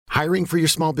Hiring for your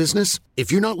small business?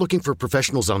 If you're not looking for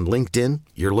professionals on LinkedIn,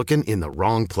 you're looking in the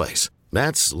wrong place.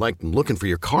 That's like looking for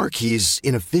your car keys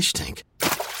in a fish tank.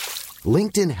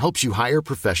 LinkedIn helps you hire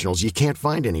professionals you can't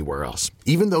find anywhere else,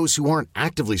 even those who aren't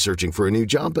actively searching for a new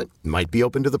job but might be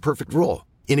open to the perfect role.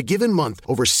 In a given month,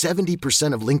 over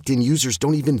 70% of LinkedIn users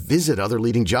don't even visit other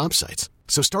leading job sites.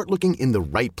 So start looking in the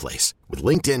right place. With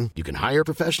LinkedIn, you can hire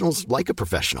professionals like a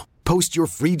professional. Post your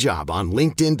free job on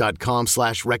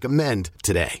linkedin.com/recommend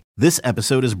today. This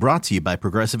episode is brought to you by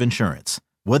Progressive Insurance.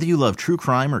 Whether you love true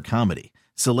crime or comedy,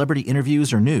 celebrity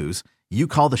interviews or news, you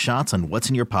call the shots on what's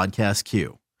in your podcast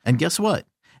queue. And guess what?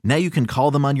 Now you can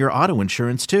call them on your auto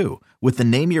insurance too with the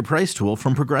Name Your Price tool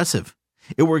from Progressive.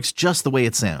 It works just the way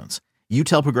it sounds. You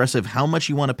tell Progressive how much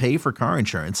you want to pay for car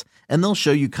insurance, and they'll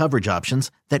show you coverage options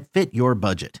that fit your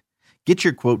budget. Get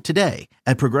your quote today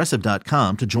at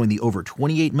Progressive.com to join the over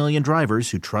 28 million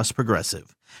drivers who trust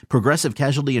Progressive. Progressive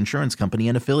Casualty Insurance Company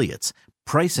and Affiliates.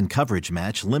 Price and coverage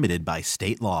match limited by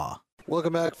state law.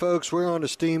 Welcome back, folks. We're on the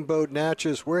Steamboat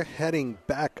Natchez. We're heading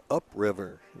back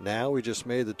upriver. Now we just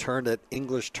made the turn at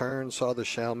English Turn, saw the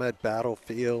Chalmette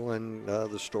battlefield and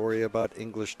the story about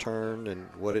English Turn and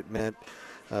what it meant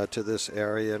to this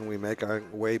area, and we make our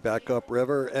way back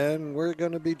upriver, and we're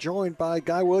going to be joined by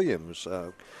Guy Williams,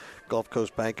 Gulf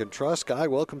Coast Bank and Trust. Guy,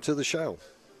 welcome to the show.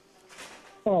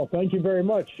 Oh, thank you very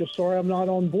much. Just sorry I'm not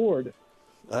on board.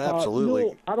 Absolutely.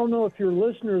 Newell, I don't know if your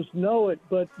listeners know it,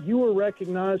 but you were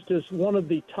recognized as one of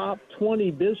the top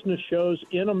 20 business shows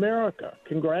in America.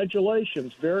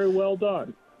 Congratulations. Very well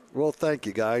done. Well, thank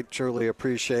you, Guy. Truly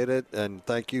appreciate it, and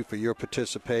thank you for your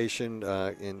participation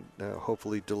in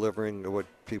hopefully delivering what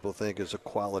people think is a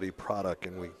quality product,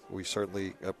 and we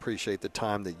certainly appreciate the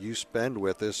time that you spend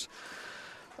with us.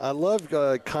 I love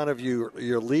kind of your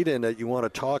lead-in that you want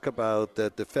to talk about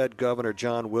that the Fed Governor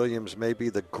John Williams may be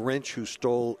the Grinch who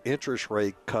stole interest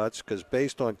rate cuts, because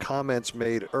based on comments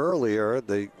made earlier,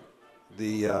 the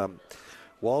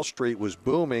Wall Street was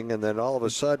booming, and then all of a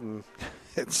sudden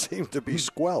it seemed to be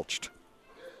squelched.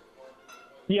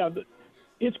 Yeah,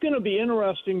 it's going to be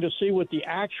interesting to see what the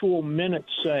actual minutes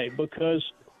say, because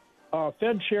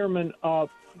Fed Chairman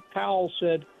Powell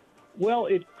said, well,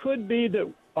 it could be that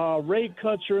rate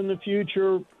cuts are in the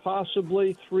future,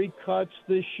 possibly 3 cuts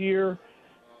this year.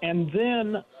 And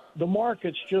then the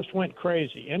markets just went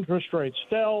crazy. Interest rates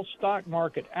fell, stock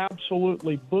market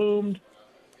absolutely boomed.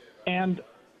 And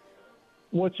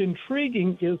what's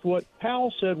intriguing is what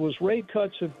Powell said was rate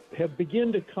cuts have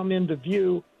begun to come into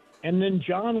view. And then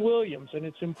John Williams, and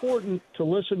it's important to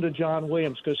listen to John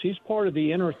Williams because he's part of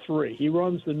the inner three. He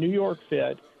runs the New York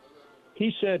Fed.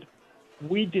 He said,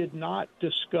 we did not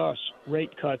discuss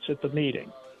rate cuts at the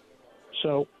meeting.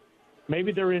 So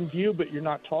maybe they're in view, but you're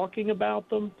not talking about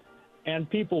them. And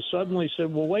people suddenly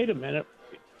said, well, wait a minute,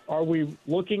 are we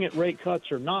looking at rate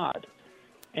cuts or not?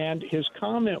 And his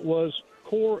comment was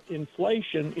core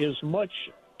inflation is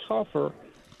much tougher,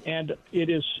 and it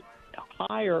is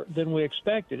higher than we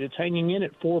expected. It's hanging in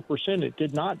at 4%. It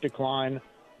did not decline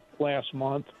last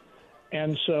month.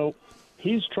 And so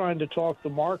he's trying to talk the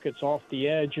markets off the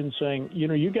edge and saying,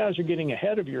 you guys are getting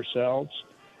ahead of yourselves,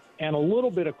 and a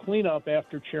little bit of cleanup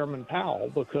after Chairman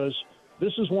Powell, because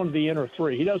this is one of the inner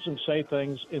three. He doesn't say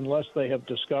things unless they have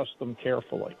discussed them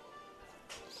carefully.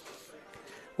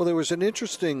 Well, there was an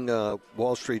interesting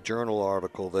Wall Street Journal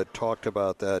article that talked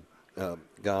about that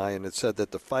guy, and it said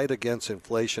that the fight against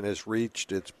inflation has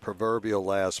reached its proverbial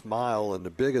last mile, and the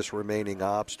biggest remaining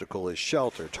obstacle is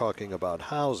shelter, talking about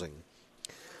housing.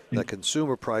 That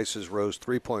consumer prices rose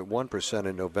 3.1%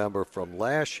 in November from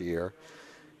last year,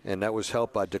 and that was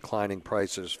helped by declining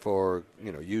prices for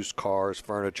used cars,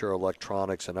 furniture,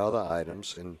 electronics, and other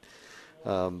items. And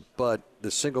but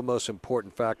the single most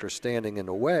important factor standing in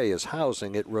the way is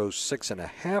housing. It rose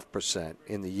 6.5%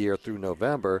 in the year through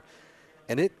November,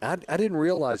 and I didn't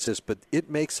realize this, but it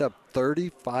makes up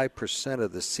 35%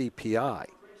 of the CPI.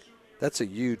 That's a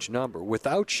huge number.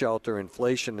 Without shelter,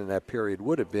 inflation in that period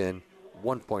would have been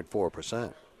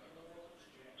 1.4%.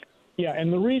 Yeah,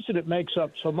 and the reason it makes up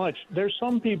so much, there's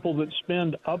some people that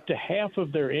spend up to half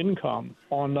of their income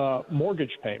on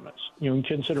mortgage payments. You can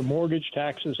consider mortgage,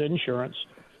 taxes, insurance.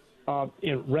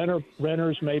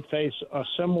 Renters may face a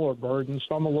similar burden,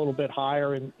 some a little bit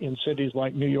higher in cities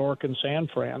like New York and San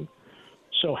Fran.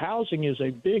 So housing is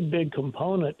a big, big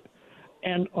component.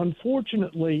 And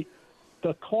unfortunately,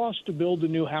 the cost to build a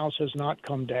new house has not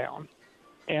come down.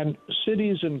 And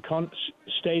cities and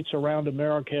states around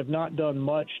America have not done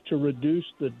much to reduce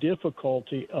the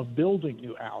difficulty of building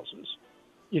new houses.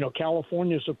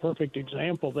 California is a perfect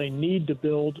example. They need to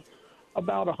build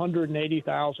about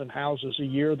 180,000 houses a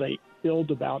year. They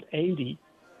build about 80.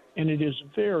 and it is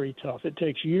very tough. It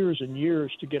takes years and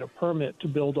years to get a permit to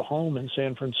build a home in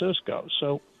San Francisco.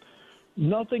 So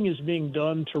nothing is being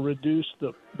done to reduce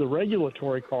the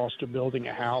regulatory cost of building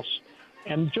a house,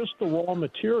 and just the raw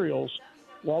materials,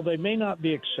 while they may not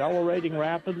be accelerating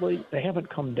rapidly, they haven't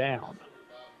come down.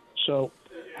 So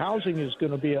housing is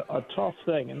going to be a tough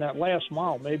thing, and that last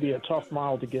mile may be a tough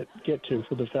mile to get to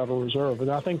for the Federal Reserve, and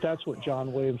I think that's what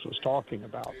John Williams was talking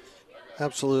about.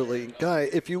 Absolutely. Guy,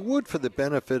 if you would, for the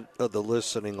benefit of the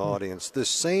listening audience, this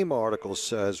same article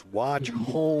says watch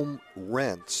home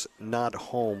rents, not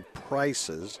home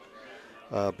prices,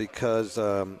 because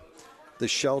the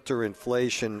shelter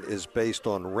inflation is based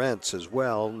on rents as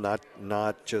well, not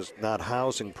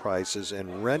housing prices,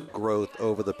 and rent growth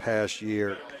over the past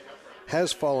year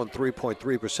has fallen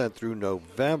 3.3% through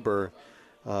November,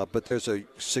 but there's a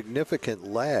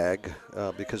significant lag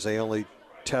because they only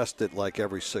test it like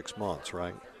every 6 months,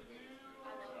 right?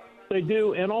 They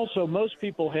do, and also most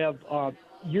people have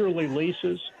yearly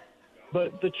leases,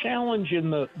 but the challenge in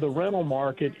the rental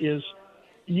market is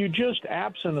you just,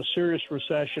 absent a serious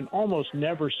recession, almost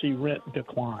never see rent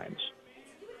declines.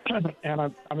 And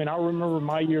I mean, I remember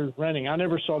my years renting. I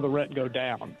never saw the rent go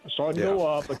down. I saw it go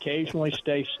up, occasionally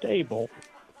stay stable.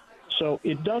 So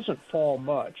it doesn't fall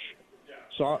much.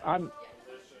 So I'm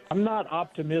not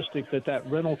optimistic that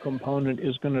rental component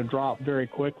is going to drop very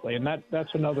quickly. And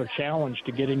that's another challenge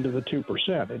to getting to the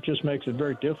 2%. It just makes it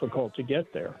very difficult to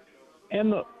get there.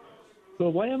 And the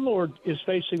landlord is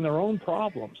facing their own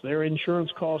problems. Their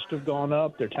insurance costs have gone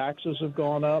up. Their taxes have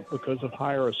gone up because of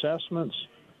higher assessments.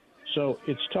 So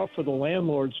it's tough for the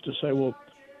landlords to say, well,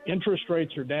 interest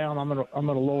rates are down. I'm going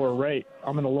to lower rate.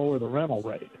 I'm going to lower the rental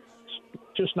rate. It's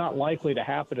just not likely to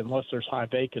happen unless there's high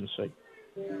vacancy.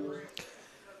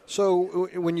 So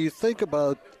when you think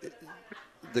about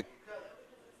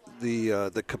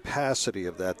the capacity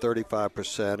of that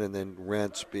 35%, and then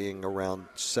rents being around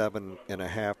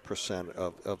 7.5%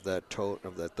 of that total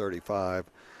of that 35,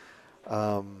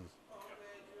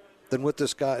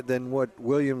 then what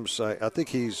Williams, I think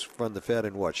he's from the Fed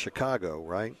in Chicago,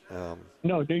 right?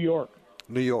 No, New York.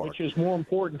 New York. Which is more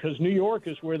important because New York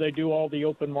is where they do all the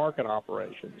open market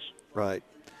operations. Right.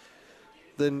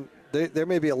 Then there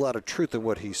may be a lot of truth in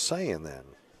what he's saying then.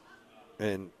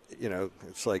 And,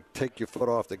 it's like take your foot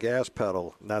off the gas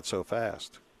pedal, not so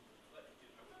fast.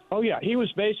 Oh, yeah. He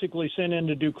was basically sent in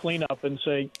to do cleanup and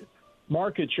say,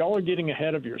 markets, y'all are getting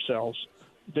ahead of yourselves.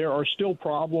 There are still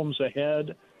problems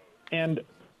ahead. And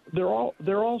they're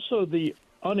also the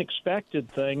unexpected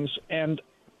things. And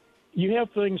you have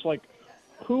things like,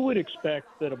 who would expect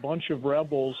that a bunch of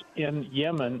rebels in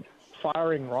Yemen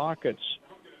firing rockets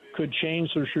could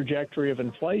change the trajectory of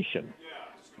inflation?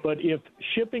 But if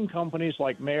shipping companies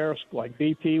like Maersk, like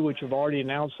BP, which have already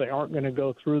announced they aren't going to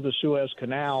go through the Suez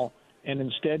Canal and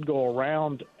instead go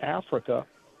around Africa,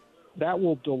 that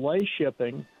will delay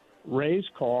shipping, raise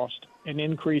cost, and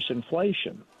increase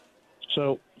inflation.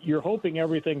 So you're hoping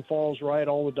everything falls right,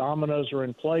 all the dominoes are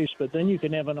in place, but then you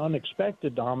can have an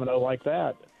unexpected domino like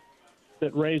that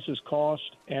raises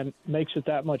cost and makes it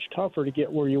that much tougher to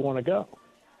get where you want to go.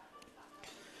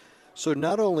 So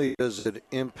not only does it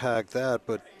impact that,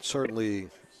 but certainly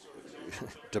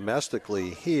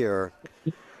domestically here,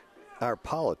 our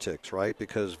politics, right?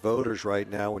 Because voters right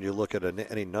now, when you look at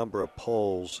any number of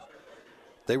polls,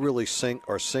 they really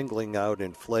are singling out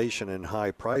inflation and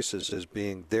high prices as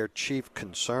being their chief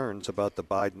concerns about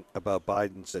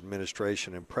Biden's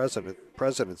administration and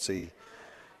presidency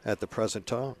at the present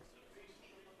time.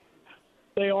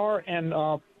 They are, and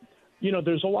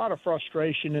there's a lot of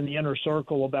frustration in the inner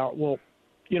circle about,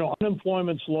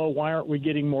 unemployment's low, why aren't we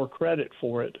getting more credit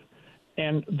for it?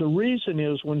 And the reason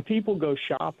is when people go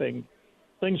shopping,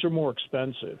 things are more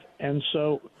expensive. And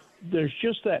so there's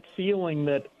just that feeling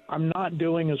that I'm not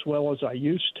doing as well as I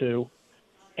used to.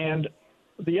 And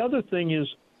the other thing is,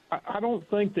 I don't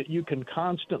think that you can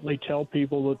constantly tell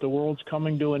people that the world's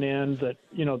coming to an end, that,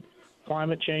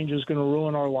 climate change is going to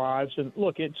ruin our lives. And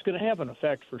look, it's going to have an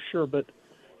effect for sure. But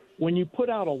when you put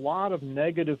out a lot of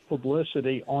negative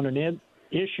publicity on an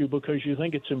issue because you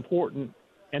think it's important,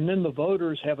 and then the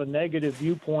voters have a negative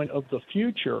viewpoint of the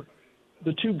future,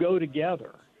 the two go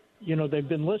together. They've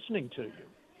been listening to you.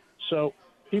 So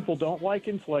people don't like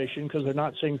inflation because they're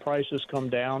not seeing prices come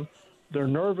down. They're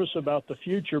nervous about the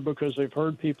future because they've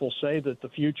heard people say that the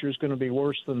future is going to be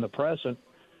worse than the present.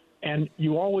 And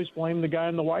you always blame the guy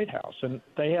in the White House. And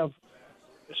they have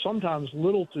sometimes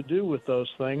little to do with those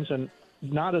things and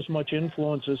not as much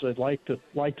influence as they'd like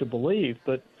to believe.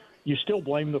 But you still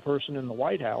blame the person in the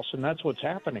White House, and that's what's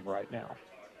happening right now.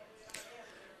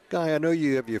 Guy, I know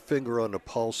you have your finger on the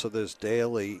pulse of this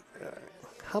daily.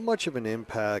 How much of an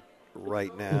impact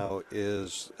right now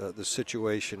is the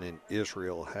situation in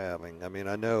Israel having? I mean,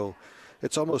 I know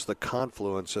it's almost the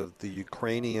confluence of the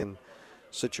Ukrainian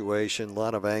situation, a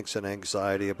lot of angst and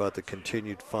anxiety about the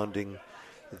continued funding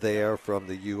there from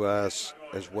the U.S.,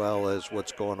 as well as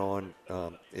what's going on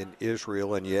in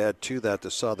Israel, and you add to that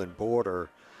the southern border.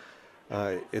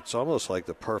 It's almost like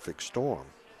the perfect storm.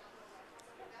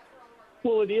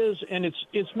 Well, it is, and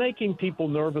it's making people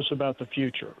nervous about the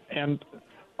future. And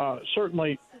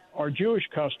certainly our Jewish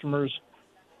customers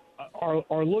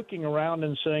are looking around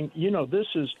and saying, this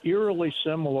is eerily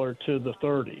similar to the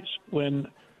 30s when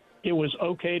it was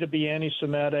okay to be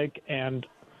anti-Semitic and,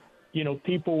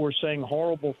 people were saying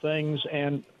horrible things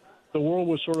and the world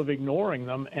was sort of ignoring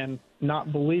them and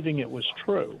not believing it was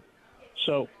true.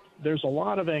 So there's a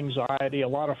lot of anxiety, a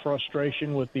lot of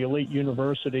frustration with the elite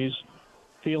universities,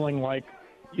 feeling like,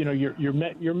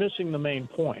 you're missing the main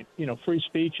point. Free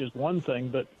speech is one thing,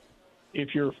 but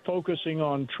if you're focusing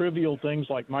on trivial things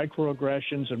like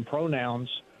microaggressions and pronouns,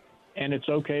 and it's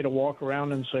okay to walk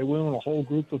around and say, we want a whole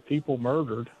group of people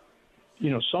murdered,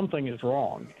 something is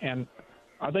wrong. And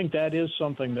I think that is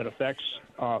something that affects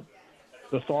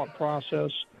the thought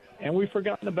process. And we've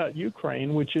forgotten about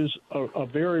Ukraine, which is a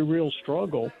very real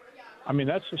struggle. I mean,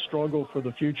 that's a struggle for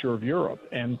the future of Europe.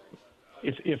 And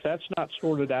if that's not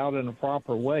sorted out in a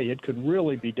proper way, it could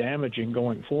really be damaging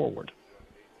going forward.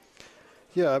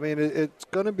 Yeah, I mean, it's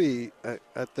going to be,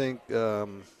 I think,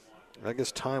 I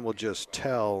guess time will just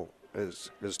tell as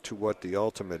to what the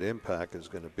ultimate impact is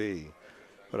going to be.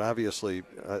 But obviously,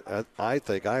 I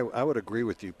think I would agree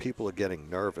with you. People are getting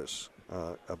nervous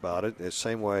about it. The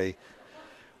same way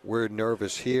we're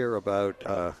nervous here about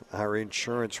our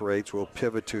insurance rates. We'll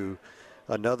pivot to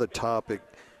another topic.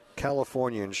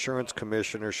 California insurance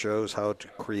commissioner shows how to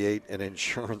create an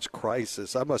insurance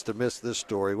crisis. I must have missed this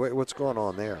story. What's going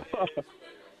on there?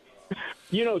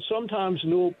 Sometimes,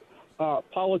 Newell,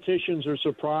 politicians are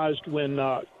surprised when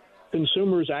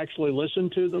consumers actually listen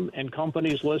to them and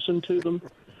companies listen to them.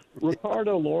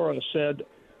 Ricardo Laura said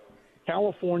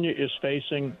California is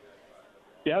facing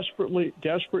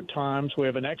desperate times. We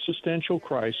have an existential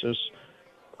crisis.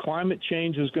 Climate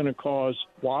change is going to cause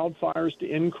wildfires to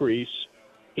increase,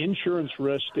 insurance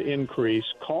risks to increase,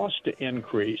 costs to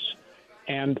increase.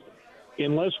 And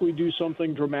unless we do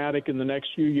something dramatic in the next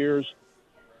few years,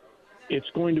 it's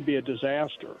going to be a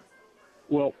disaster.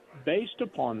 Well, based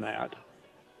upon that,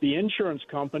 the insurance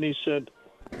company said,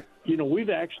 we've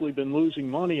actually been losing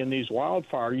money in these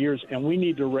wildfire years and we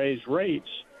need to raise rates.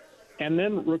 And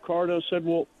then Ricardo said,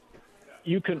 well,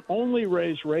 you can only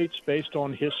raise rates based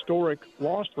on historic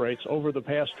loss rates over the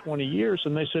past 20 years.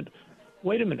 And they said,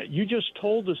 wait a minute, you just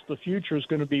told us the future is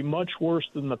going to be much worse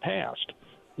than the past.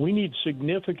 We need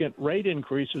significant rate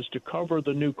increases to cover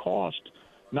the new cost,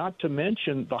 not to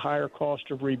mention the higher cost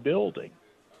of rebuilding.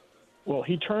 Well,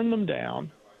 he turned them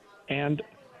down, and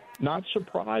not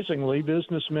surprisingly,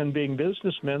 businessmen being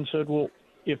businessmen said, well,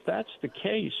 if that's the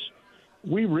case,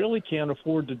 we really can't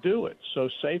afford to do it. So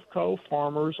Safeco,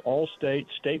 Farmers, Allstate,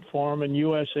 State Farm, and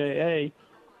USAA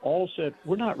all said,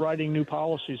 we're not writing new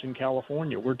policies in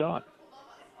California. We're done.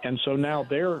 And so now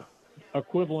their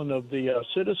equivalent of the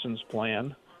Citizens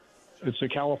Plan, it's the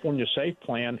California Safe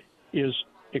Plan, is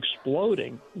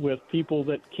exploding with people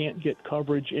that can't get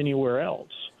coverage anywhere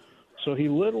else. So he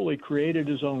literally created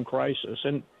his own crisis.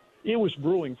 And it was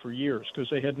brewing for years because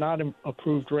they had not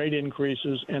approved rate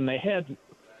increases and they had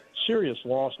serious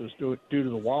losses due to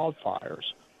the wildfires.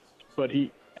 But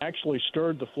he actually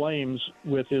stirred the flames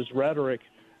with his rhetoric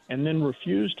and then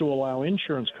refused to allow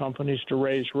insurance companies to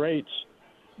raise rates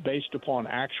based upon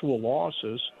actual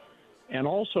losses. And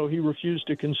also he refused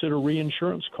to consider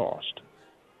reinsurance cost.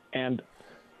 And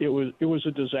it was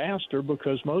a disaster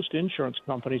because most insurance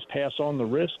companies pass on the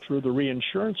risk through the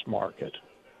reinsurance market.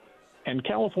 And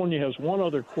California has one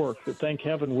other quirk that, thank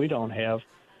heaven, we don't have.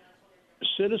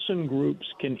 Citizen groups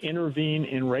can intervene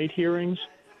in rate hearings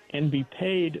and be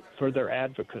paid for their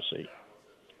advocacy.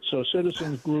 So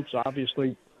citizens groups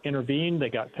obviously intervene, they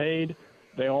got paid.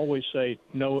 They always say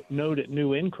no, note at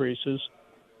new increases,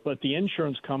 but the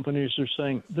insurance companies are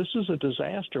saying, this is a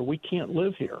disaster, we can't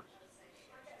live here.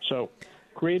 So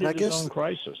created his own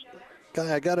crisis.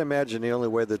 Guy, I got to imagine the only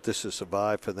way that this has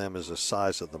survived for them is the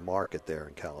size of the market there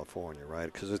in California,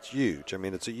 right? Because it's huge. I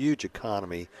mean, it's a huge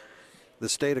economy. The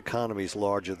state economy is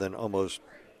larger than almost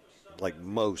like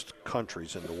most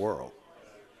countries in the world.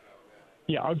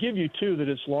 Yeah, I'll give you two that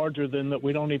it's larger than that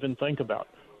we don't even think about.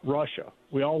 Russia.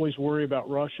 We always worry about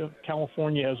Russia.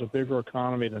 California has a bigger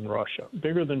economy than Russia,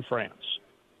 bigger than France.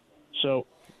 So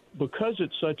because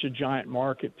it's such a giant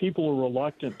market, people are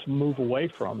reluctant to move away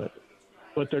from it.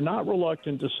 but they're not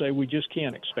reluctant to say we just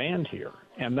can't expand here.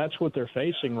 And that's what they're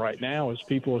facing right now is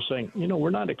people are saying, we're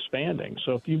not expanding.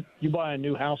 So if you buy a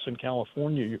new house in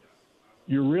California,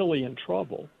 you're really in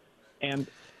trouble. And,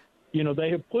 they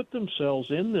have put themselves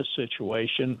in this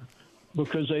situation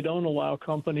because they don't allow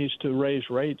companies to raise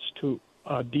rates to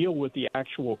deal with the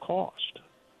actual cost.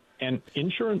 And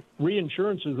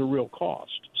reinsurance is a real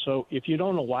cost. So if you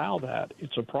don't allow that,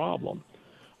 it's a problem.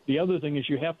 The other thing is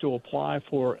you have to apply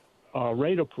for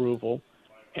rate approval,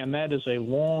 and that is a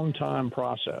long time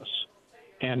process.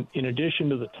 And in addition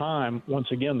to the time, once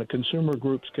again, the consumer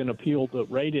groups can appeal the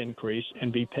rate increase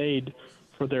and be paid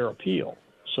for their appeal.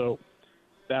 So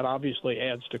that obviously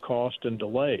adds to cost and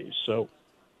delays. So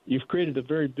you've created a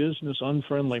very business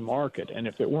unfriendly market, and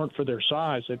if it weren't for their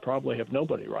size, they'd probably have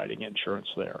nobody writing insurance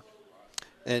there.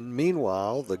 And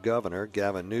meanwhile, the governor,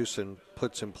 Gavin Newsom,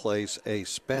 puts in place a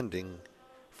spending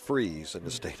freeze in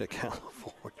the state of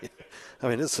California. I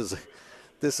mean, this is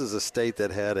a state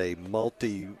that had a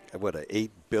 $8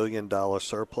 billion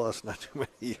surplus not too many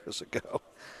years ago.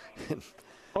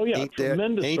 Oh yeah,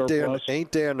 tremendous surplus.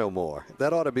 Ain't there no more.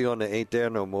 That ought to be on the Ain't There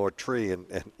No More tree in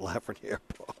Lafreniere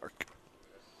Park.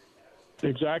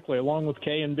 Exactly, along with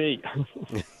K and B.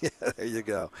 Yeah, there you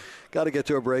go. Got to get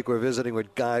to a break. We're visiting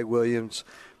with Guy Williams,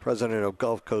 president of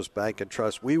Gulf Coast Bank and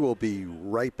Trust. We will be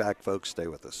right back, folks. Stay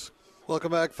with us.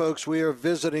 Welcome back, folks. We are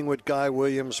visiting with Guy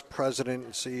Williams, president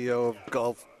and CEO of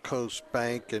Gulf Coast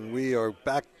Bank, and we are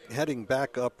heading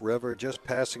back upriver, just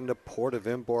passing the port of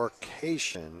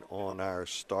embarkation on our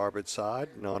starboard side,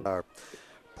 and on our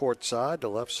port side, the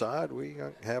left side, we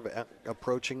have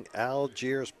approaching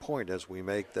Algiers Point as we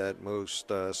make that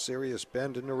most serious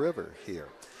bend in the river here.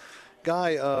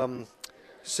 Guy,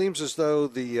 seems as though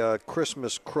the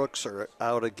Christmas crooks are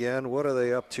out again. What are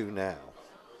they up to now?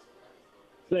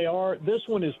 They are. This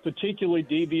one is particularly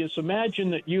devious.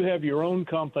 Imagine that you have your own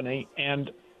company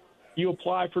and you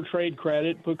apply for trade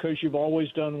credit because you've always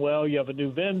done well. You have a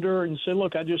new vendor and say,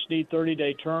 look, I just need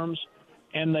 30-day terms.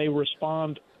 And they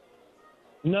respond,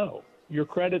 no, your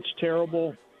credit's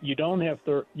terrible. You don't have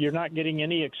you're not getting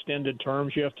any extended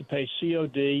terms. You have to pay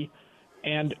COD.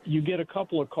 And you get a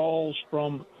couple of calls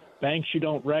from banks you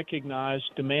don't recognize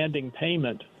demanding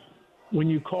payment. When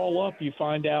you call up, you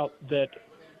find out that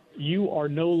you are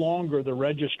no longer the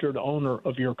registered owner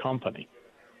of your company.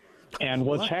 And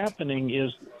what's happening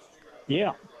is,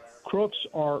 crooks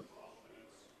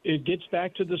it gets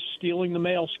back to the stealing the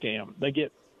mail scam.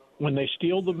 When they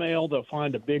steal the mail, they'll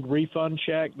find a big refund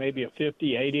check, maybe a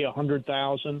 50, 80,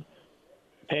 100,000,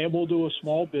 payable to a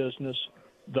small business.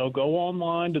 They'll go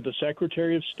online to the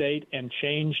Secretary of State and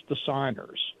change the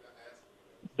signers.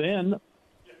 Then,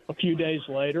 a few days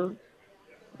later,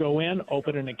 go in,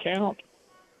 open an account.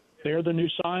 They're the new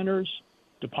signers,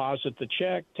 deposit the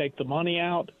check, take the money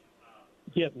out,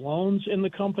 get loans in the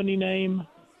company name,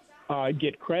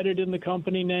 get credit in the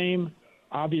company name,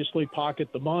 obviously pocket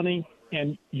the money,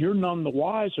 and you're none the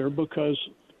wiser because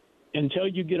until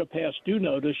you get a past due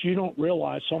notice, you don't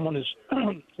realize someone has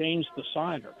changed the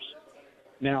signers.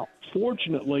 Now,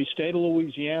 fortunately, state of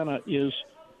Louisiana is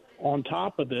on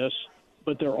top of this,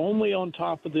 but they're only on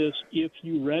top of this if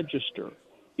you register.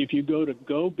 If you go to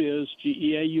GoBiz,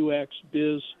 GEAUX,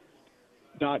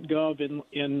 biz.gov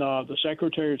in the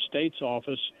Secretary of State's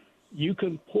office, you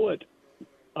can put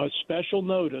a special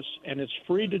notice, and it's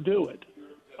free to do it,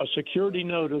 a security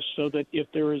notice, so that if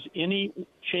there is any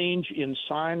change in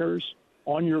signers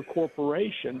on your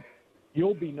corporation,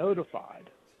 you'll be notified.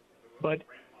 But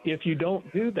if you don't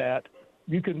do that,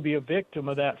 you can be a victim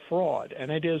of that fraud.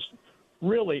 And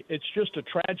it's just a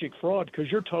tragic fraud because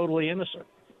you're totally innocent.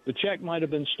 The check might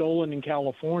have been stolen in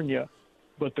California,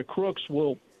 but the crooks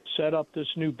will set up this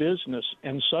new business,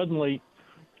 and suddenly,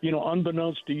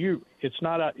 unbeknownst to you, it's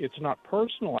not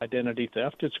personal identity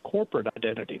theft, it's corporate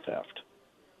identity theft.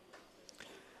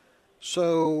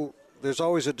 So there's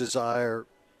always a desire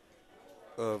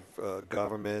of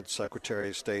government, Secretary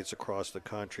of States across the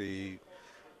country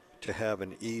to have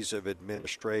an ease of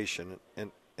administration,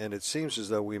 and it seems as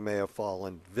though we may have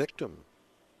fallen victim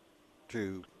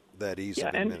to that ease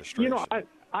of administration. And,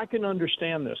 I can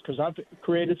understand this because I've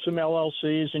created some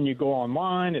LLCs, and you go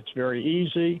online. It's very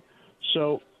easy.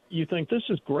 So you think this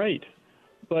is great,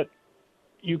 but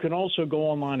you can also go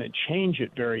online and change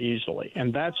it very easily,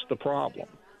 and that's the problem.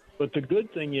 But the good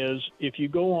thing is if you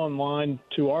go online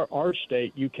to our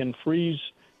state, you can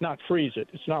not freeze it.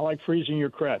 It's not like freezing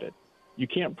your credit. You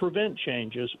can't prevent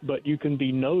changes, but you can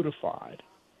be notified.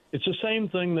 It's the same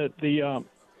thing that the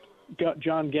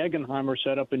John Gegenheimer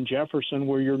set up in Jefferson,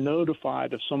 where you're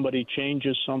notified if somebody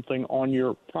changes something on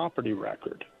your property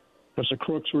record. Because the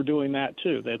crooks were doing that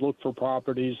too. They'd look for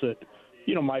properties that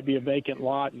might be a vacant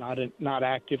lot, not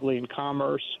actively in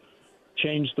commerce,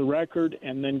 change the record,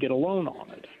 and then get a loan on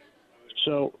it.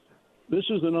 So this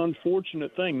is an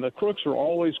unfortunate thing. The crooks are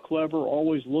always clever,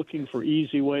 always looking for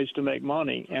easy ways to make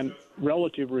money and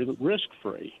relatively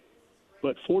risk-free.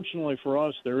 But fortunately for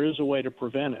us, there is a way to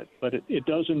prevent it. But it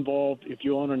does involve, if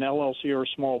you own an LLC or a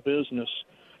small business,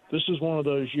 this is one of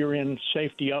those year-end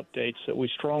safety updates that we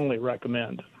strongly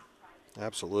recommend.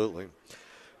 Absolutely.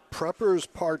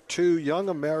 Preppers Part 2, young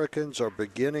Americans are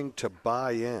beginning to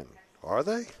buy in. Are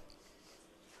they?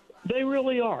 They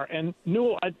really are. And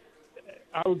Newell, I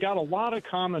got a lot of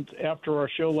comments after our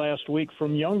show last week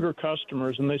from younger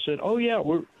customers, and they said, oh, yeah,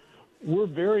 we're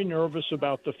very nervous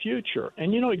about the future.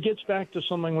 And, it gets back to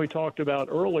something we talked about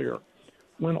earlier.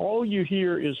 When all you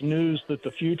hear is news that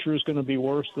the future is going to be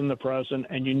worse than the present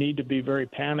and you need to be very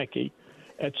panicky,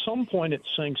 at some point it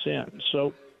sinks in.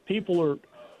 So people are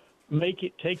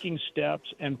taking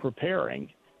steps and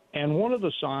preparing. And one of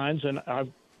the signs, and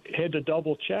I've had to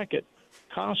double check it,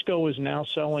 Costco is now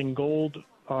selling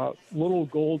little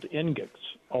gold ingots,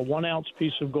 a 1-ounce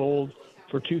piece of gold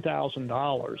for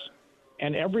 $2,000.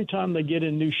 And every time they get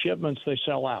in new shipments, they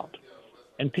sell out.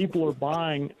 And people are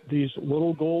buying these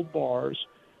little gold bars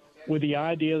with the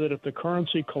idea that if the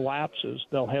currency collapses,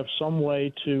 they'll have some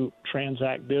way to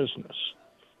transact business.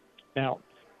 Now,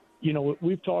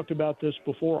 we've talked about this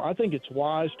before. I think it's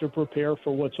wise to prepare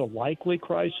for what's a likely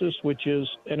crisis, which is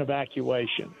an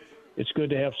evacuation. It's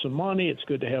good to have some money. It's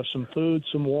good to have some food,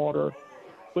 some water.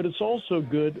 But it's also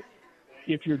good,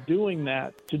 if you're doing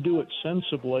that, to do it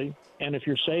sensibly. And if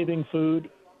you're saving food,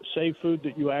 save food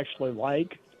that you actually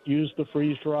like. Use the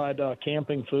freeze-dried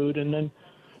camping food, and then,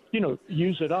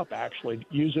 use it up, actually.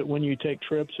 Use it when you take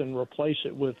trips and replace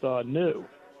it with new.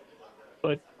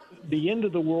 But the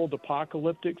end-of-the-world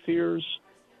apocalyptic fears,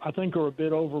 I think, are a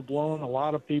bit overblown. A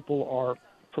lot of people are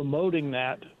promoting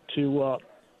that to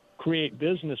create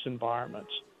business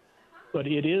environments. But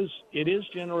it is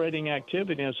generating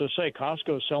activity. As I say,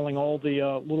 Costco is selling all the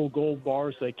little gold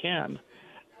bars they can.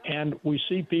 And we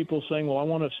see people saying, well, I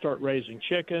want to start raising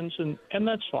chickens, and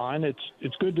that's fine.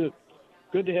 It's good to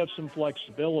have some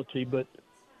flexibility, but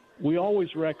we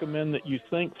always recommend that you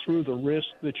think through the risk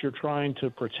that you're trying to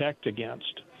protect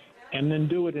against and then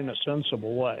do it in a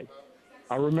sensible way.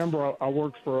 I remember I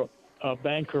worked for a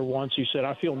banker once. He said,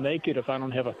 I feel naked if I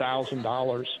don't have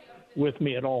 $1,000 with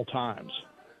me at all times.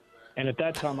 And at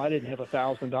that time, I didn't have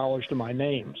 $1,000 to my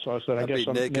name. So I said, I guess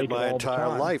I'm naked my all entire the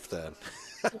time. life then.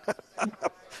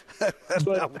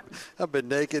 But, I've been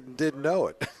naked and didn't know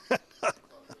it.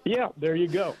 Yeah, there you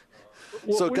go.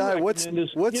 So, Guy, what's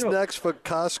next for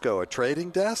Costco? A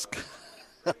trading desk?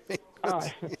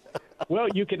 Well,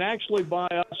 you can actually buy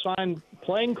signed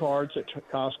playing cards at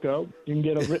Costco. You can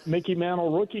get a Mickey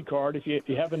Mantle rookie card if you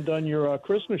haven't done your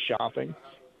Christmas shopping.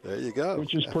 There you go.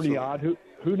 Which is pretty odd.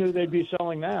 Who knew they'd be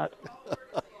selling that?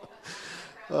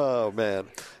 Oh, man.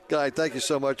 Guy, thank you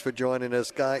so much for joining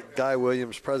us. Guy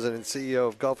Williams, President and CEO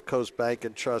of Gulf Coast Bank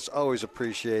and Trust. Always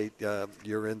appreciate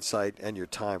your insight and your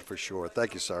time for sure.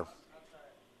 Thank you, sir.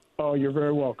 Oh, you're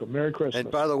very welcome. Merry Christmas.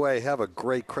 And by the way, have a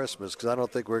great Christmas, because I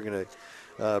don't think we're going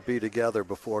to be together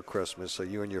before Christmas. So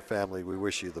you and your family, we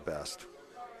wish you the best.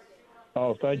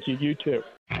 Oh, thank you. You too.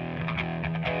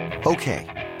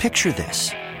 Okay, picture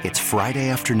this. It's Friday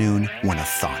afternoon when a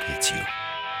thought hits you.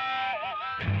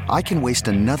 I can waste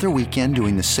another weekend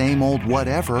doing the same old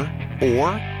whatever, or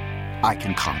I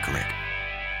can conquer it.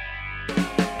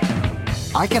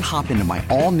 I can hop into my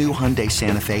all-new Hyundai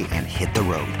Santa Fe and hit the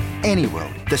road. Any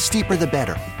road. The steeper, the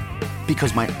better.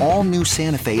 Because my all-new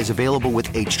Santa Fe is available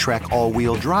with H-Track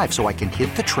all-wheel drive, so I can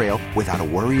hit the trail without a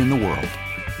worry in the world.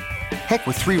 Heck,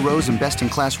 with 3 rows and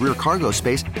best-in-class rear cargo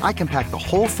space, I can pack the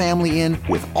whole family in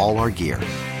with all our gear.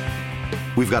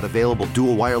 We've got available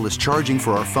dual wireless charging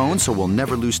for our phones, so we'll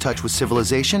never lose touch with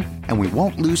civilization, and we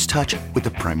won't lose touch with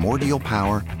the primordial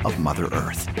power of Mother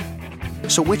Earth.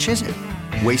 So which is it?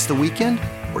 Waste the weekend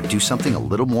or do something a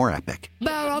little more epic?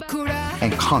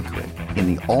 And conquer it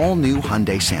in the all-new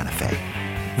Hyundai Santa Fe.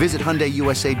 Visit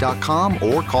HyundaiUSA.com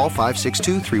or call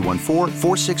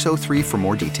 562-314-4603 for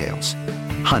more details.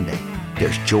 Hyundai,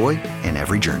 there's joy in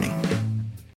every journey.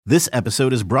 This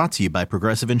episode is brought to you by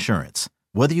Progressive Insurance.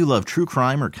 Whether you love true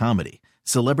crime or comedy,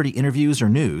 celebrity interviews or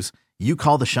news, you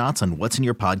call the shots on what's in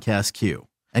your podcast queue.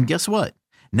 And guess what?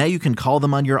 Now you can call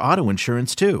them on your auto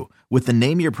insurance too, with the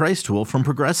Name Your Price tool from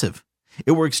Progressive.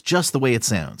 It works just the way it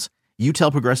sounds. You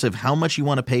tell Progressive how much you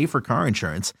want to pay for car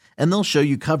insurance, and they'll show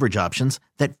you coverage options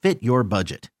that fit your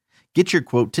budget. Get your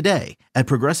quote today at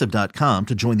Progressive.com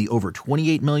to join the over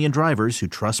 28 million drivers who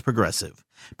trust Progressive.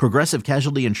 Progressive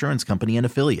Casualty Insurance Company and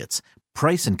Affiliates.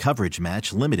 Price and coverage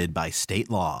match limited by state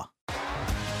law.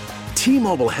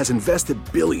 T-Mobile has invested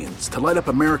billions to light up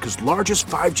America's largest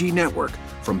 5G network,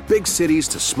 from big cities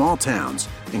to small towns,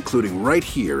 including right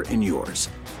here in yours.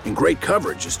 And great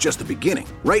coverage is just the beginning.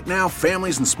 Right now,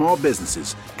 families and small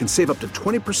businesses can save up to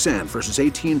 20% versus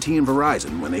AT&T and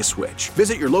Verizon when they switch.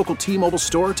 Visit your local T-Mobile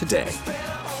store today.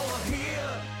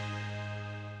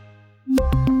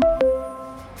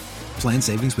 Plan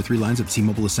savings with 3 lines of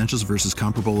T-Mobile Essentials versus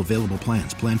comparable available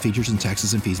plans. Plan features and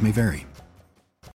taxes and fees may vary.